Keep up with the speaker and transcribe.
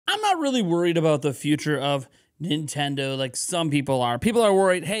I'm not really worried about the future of Nintendo like some people are. People are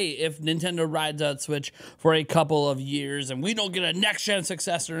worried, hey, if Nintendo rides out Switch for a couple of years and we don't get a next-gen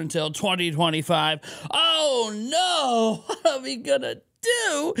successor until 2025, oh no, what are we gonna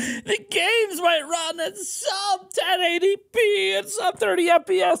do? The games might run at sub 1080p and sub 30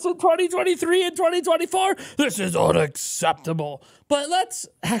 FPS in 2023 and 2024. This is unacceptable. But let's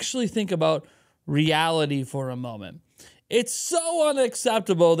actually think about reality for a moment. It's so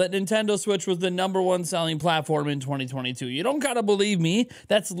unacceptable that Nintendo Switch was the #1 selling platform in 2022. You don't gotta believe me.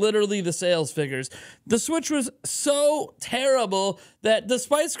 That's literally the sales figures. The Switch was so terrible that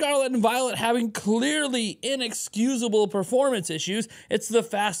despite Scarlet and Violet having clearly inexcusable performance issues, it's the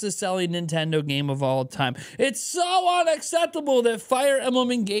fastest selling Nintendo game of all time. It's so unacceptable that Fire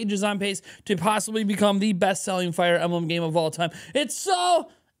Emblem Engage is on pace to possibly become the best selling Fire Emblem game of all time. It's so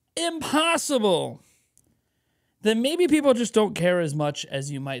impossible. Then maybe people just don't care as much as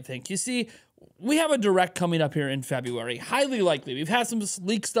you might think. You see, we have a direct coming up here in February. Highly likely. We've had some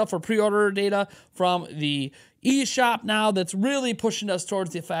leaked stuff for pre-order data from the eShop now that's really pushing us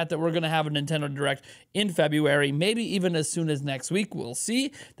towards the fact that we're going to have a Nintendo Direct in February, maybe even as soon as next week. We'll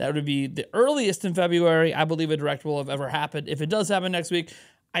see. That would be the earliest in February I believe a Direct will have ever happened. If it does happen next week,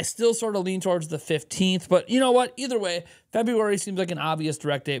 I still sort of lean towards the 15th, but you know what? Either way, February seems like an obvious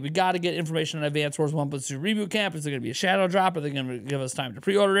direct date. We got to get information on Advance Wars 1+2 Reboot Camp. Is it going to be a shadow drop? Are they going to give us time to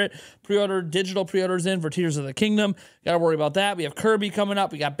pre-order it? Digital pre-orders in for Tears of the Kingdom. Got to worry about that. We have Kirby coming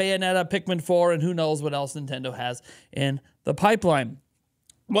up. We got Bayonetta, Pikmin 4, and who knows what else Nintendo has in the pipeline.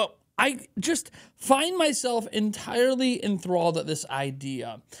 Well, I just find myself entirely enthralled at this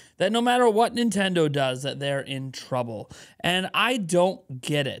idea that no matter what Nintendo does, that they're in trouble. And I don't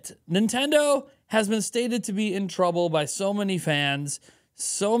get it. Nintendo has been stated to be in trouble by so many fans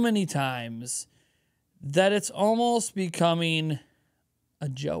so many times that it's almost becoming a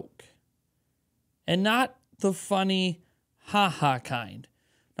joke. And not the funny, haha kind.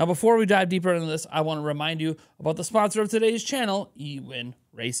 Now, before we dive deeper into this, I want to remind you about the sponsor of today's channel, eWin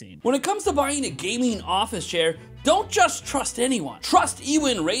Racing. When it comes to buying a gaming office chair, don't just trust anyone. Trust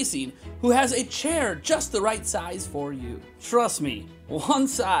eWin Racing, who has a chair just the right size for you. Trust me, one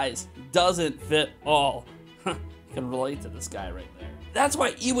size doesn't fit all. You can relate to this guy right there. That's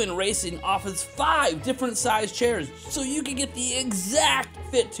why eWin Racing offers 5 different size chairs so you can get the exact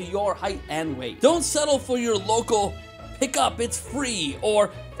fit to your height and weight. Don't settle for your local pick up, it's free, or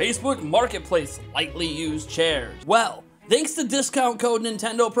Facebook Marketplace lightly used chairs. Well, thanks to discount code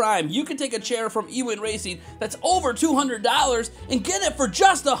Nintendo Prime, you can take a chair from eWin Racing that's over $200 and get it for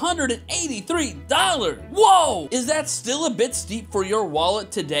just $183. Whoa! Is that still a bit steep for your wallet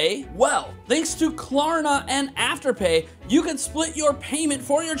today? Well, thanks to Klarna and Afterpay, you can split your payment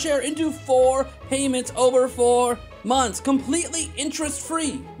for your chair into 4 payments over 4 months, completely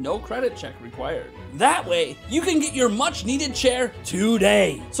interest-free. No credit check required. That way, you can get your much-needed chair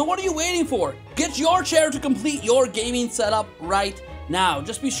today. So what are you waiting for? Get your chair to complete your gaming setup right now.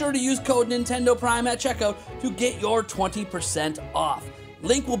 Just be sure to use code Nintendo Prime at checkout to get your 20% off.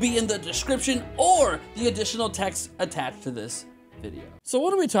 Link will be in the description or the additional text attached to this video. So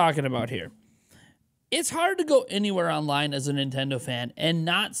what are we talking about here? It's hard to go anywhere online as a Nintendo fan and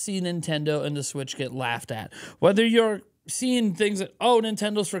not see Nintendo and the Switch get laughed at. Whether you're seeing things that, oh,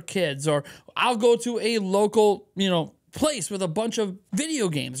 Nintendo's for kids, or I'll go to a local, place with a bunch of video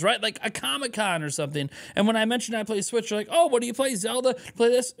games, right? Like a Comic-Con or something. And when I mentioned I play Switch, you're like, oh, what do you play? Zelda? Play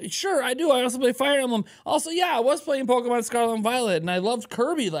this? Sure, I do. I also play Fire Emblem. Also, yeah, I was playing Pokemon Scarlet and Violet, and I loved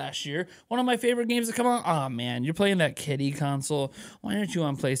Kirby last year. One of my favorite games to come out. Oh, man, you're playing that kiddie console. Why aren't you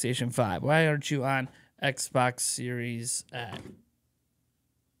on PlayStation 5? Why aren't you on Xbox Series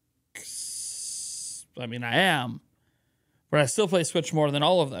X? I mean, I am. But I still play Switch more than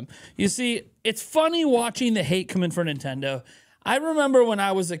all of them. You see, it's funny watching the hate come in for Nintendo. I remember when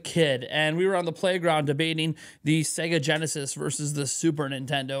I was a kid and we were on the playground debating the Sega Genesis versus the Super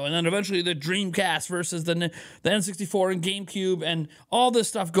Nintendo, and then eventually the Dreamcast versus the N64 and GameCube, and all this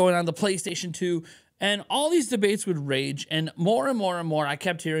stuff going on, the PlayStation 2. And all these debates would rage, and more and more and more, I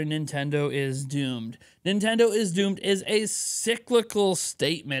kept hearing Nintendo is doomed. Nintendo is doomed is a cyclical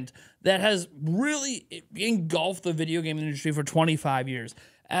statement that has really engulfed the video game industry for 25 years.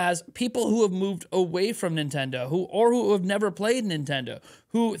 As people who have moved away from Nintendo, who have never played Nintendo,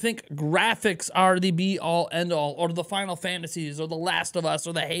 who think graphics are the be-all, end-all, or the Final Fantasies, or the Last of Us,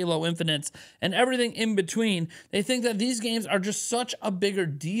 or the Halo Infinites, and everything in between, they think that these games are just such a bigger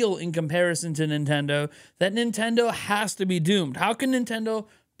deal in comparison to Nintendo that Nintendo has to be doomed. How can Nintendo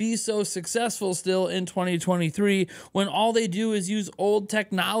be so successful still in 2023 when all they do is use old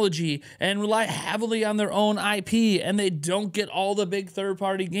technology and rely heavily on their own IP, and they don't get all the big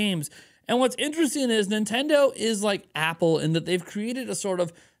third-party games. And what's interesting is Nintendo is like Apple in that they've created a sort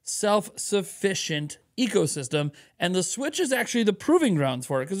of self-sufficient ecosystem, and the Switch is actually the proving grounds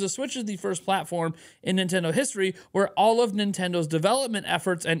for it, because the Switch is the first platform in Nintendo history where all of Nintendo's development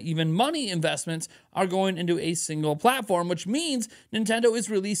efforts and even money investments are going into a single platform, which means Nintendo is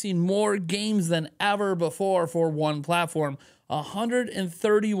releasing more games than ever before for one platform.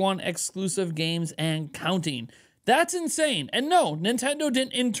 131 exclusive games and counting. That's insane. And no, Nintendo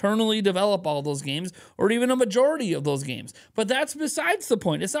didn't internally develop all those games or even a majority of those games. But that's besides the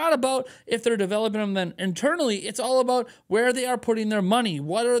point. It's not about if they're developing them internally. It's all about where they are putting their money.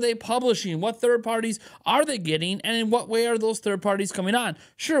 What are they publishing? What third parties are they getting? And in what way are those third parties coming on?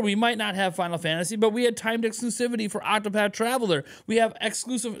 Sure, we might not have Final Fantasy, but we had timed exclusivity for Octopath Traveler. We have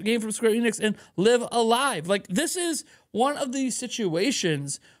exclusive game from Square Enix and Live Alive. Like, this is one of these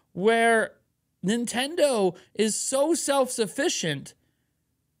situations where Nintendo is so self-sufficient,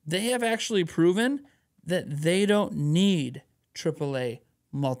 they have actually proven that they don't need AAA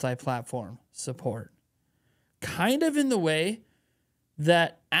multi-platform support. Kind of in the way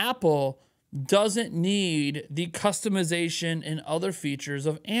that Apple doesn't need the customization and other features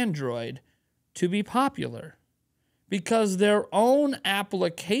of Android to be popular, because their own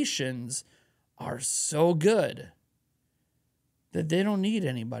applications are so good that they don't need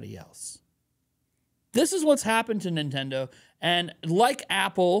anybody else. This is what's happened to Nintendo, and like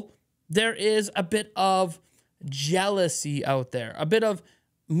Apple, there is a bit of jealousy out there, a bit of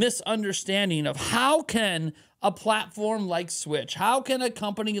misunderstanding of how can a platform like Switch, how can a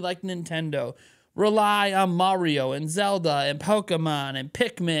company like Nintendo rely on Mario and Zelda and Pokemon and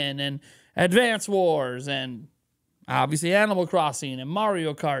Pikmin and Advance Wars and obviously Animal Crossing and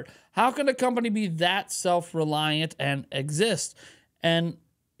Mario Kart. How can a company be that self-reliant and exist? And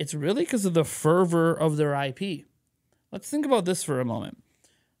it's really because of the fervor of their IP. Let's think about this for a moment.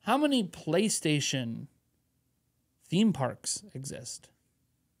 How many PlayStation theme parks exist?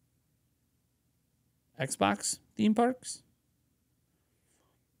 Xbox theme parks?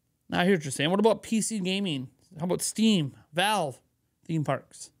 Now, I hear what you're saying. What about PC gaming? How about Steam, Valve theme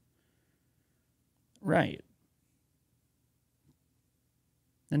parks? Right.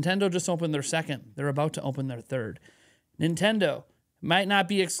 Nintendo just opened their second. They're about to open their third. Nintendo might not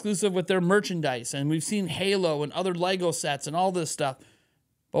be exclusive with their merchandise, and we've seen Halo and other Lego sets and all this stuff.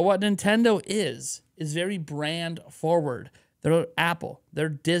 But what Nintendo is very brand forward. They're Apple. They're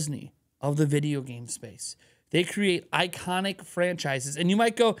Disney of the video game space. They create iconic franchises. And you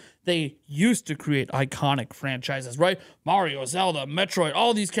might go, they used to create iconic franchises, right? Mario, Zelda, Metroid,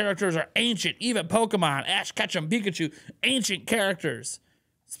 all these characters are ancient. Even Pokemon, Ash Ketchum, Pikachu, ancient characters.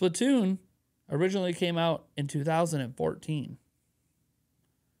 Splatoon originally came out in 2014.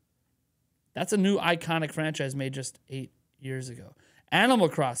 That's a new iconic franchise made just 8 years ago. Animal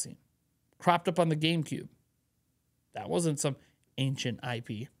Crossing cropped up on the GameCube. That wasn't some ancient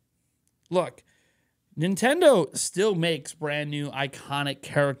IP. Look, Nintendo still makes brand new iconic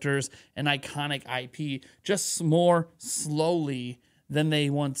characters and iconic IP, just more slowly than they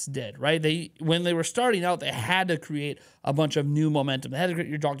once did, right? When they were starting out, they had to create a bunch of new momentum. They had to create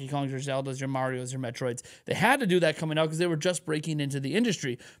your Donkey Kongs, your Zeldas, your Marios, your Metroids. They had to do that coming out because they were just breaking into the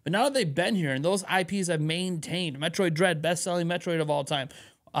industry. But now that they've been here and those IPs have maintained, Metroid Dread, best-selling Metroid of all time.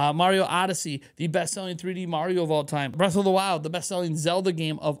 Mario Odyssey, the best-selling 3D Mario of all time. Breath of the Wild, the best-selling Zelda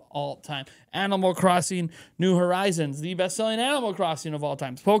game of all time. Animal Crossing, New Horizons, the best-selling Animal Crossing of all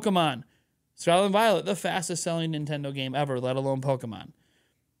time. Pokemon, Scarlet and Violet, the fastest-selling Nintendo game ever, let alone Pokemon.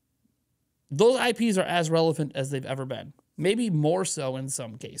 Those IPs are as relevant as they've ever been. Maybe more so in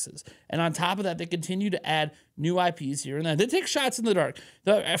some cases. And on top of that, they continue to add new IPs here and there. They take shots in the dark.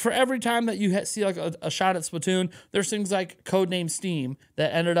 For every time that you see like a shot at Splatoon, there's things like Codename Steam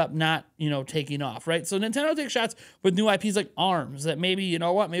that ended up not, taking off, right? So Nintendo takes shots with new IPs like ARMS that maybe,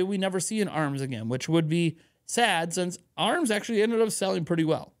 maybe we never see in ARMS again, which would be sad since ARMS actually ended up selling pretty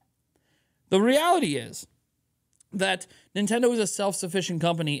well. The reality is that Nintendo is a self-sufficient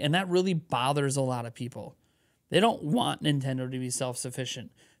company, and that really bothers a lot of people. They don't want Nintendo to be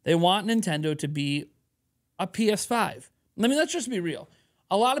self-sufficient. They want Nintendo to be a PS5. Let's just be real.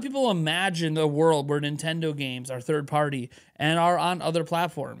 A lot of people imagine the world where Nintendo games are third-party and are on other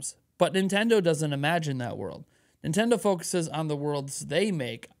platforms, but Nintendo doesn't imagine that world. Nintendo focuses on the worlds they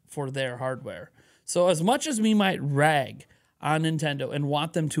make for their hardware. So as much as we might rag on Nintendo and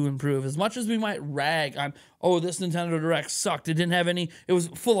want them to improve, as much as we might rag on, oh, this Nintendo Direct sucked, it was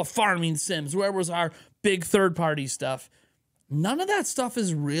full of farming sims, where was our big third-party stuff? None of that stuff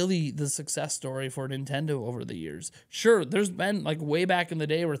is really the success story for Nintendo over the years. Sure, there's been like way back in the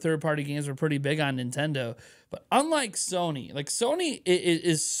day where third-party games were pretty big on Nintendo, but unlike Sony, like Sony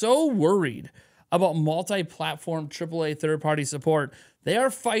is so worried about multi-platform AAA third-party support, they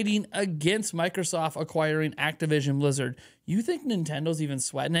are fighting against Microsoft acquiring Activision Blizzard. You think Nintendo's even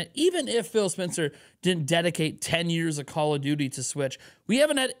sweating it? Even if Phil Spencer didn't dedicate 10 years of Call of Duty to Switch, we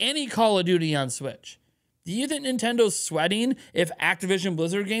haven't had any Call of Duty on Switch. Do you think Nintendo's sweating if Activision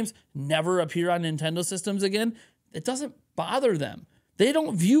Blizzard games never appear on Nintendo systems again? It doesn't bother them. They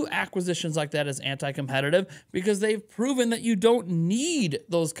don't view acquisitions like that as anti-competitive because they've proven that you don't need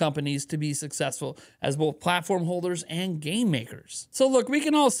those companies to be successful as both platform holders and game makers. So look, we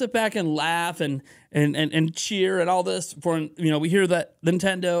can all sit back and laugh and cheer and all this for, we hear that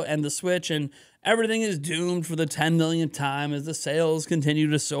Nintendo and the Switch and everything is doomed for the 10 millionth time as the sales continue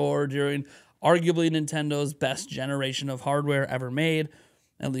to soar during arguably Nintendo's best generation of hardware ever made,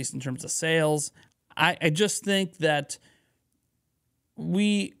 at least in terms of sales. I just think that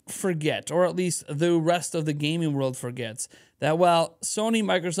we forget, or at least the rest of the gaming world forgets, that while Sony,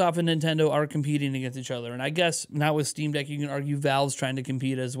 Microsoft, and Nintendo are competing against each other, and I guess now with Steam Deck you can argue Valve's trying to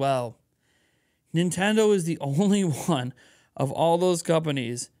compete as well, Nintendo is the only one of all those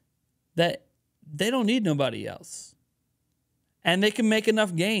companies that they don't need nobody else. And they can make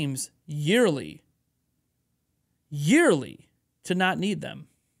enough games yearly to not need them.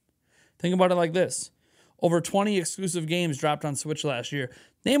 Think about it like this. Over 20 exclusive games dropped on Switch last year.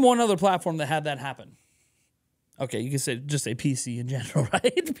 Name one other platform that had that happen. Okay, you can just say PC in general,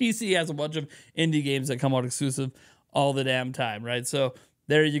 right? PC has a bunch of indie games that come out exclusive all the damn time, right? So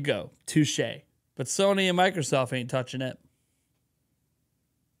there you go. Touche. But Sony and Microsoft ain't touching it.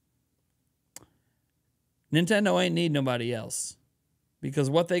 Nintendo ain't need nobody else because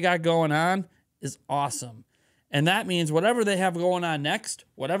what they got going on is awesome. And that means whatever they have going on next,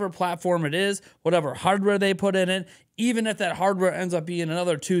 whatever platform it is, whatever hardware they put in it, even if that hardware ends up being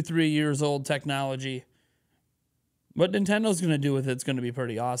another 2-3 years old technology, what Nintendo's going to do with it's going to be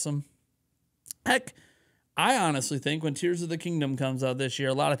pretty awesome. Heck, I honestly think when Tears of the Kingdom comes out this year,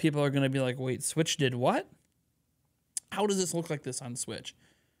 a lot of people are going to be like, wait, Switch did what? How does this look like this on Switch?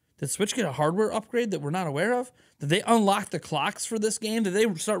 Did Switch get a hardware upgrade that we're not aware of? Did they unlock the clocks for this game? Did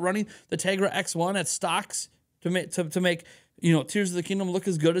they start running the Tegra X1 at stocks to make Tears of the Kingdom look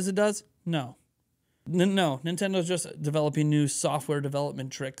as good as it does? No. Nintendo's just developing new software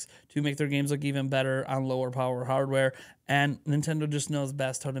development tricks to make their games look even better on lower power hardware, and Nintendo just knows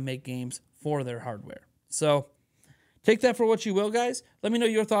best how to make games for their hardware. So take that for what you will, guys. Let me know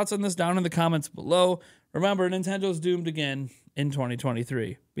your thoughts on this down in the comments below. Remember, Nintendo's doomed again in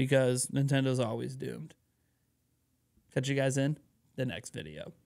 2023 because Nintendo's always doomed. Catch you guys in the next video.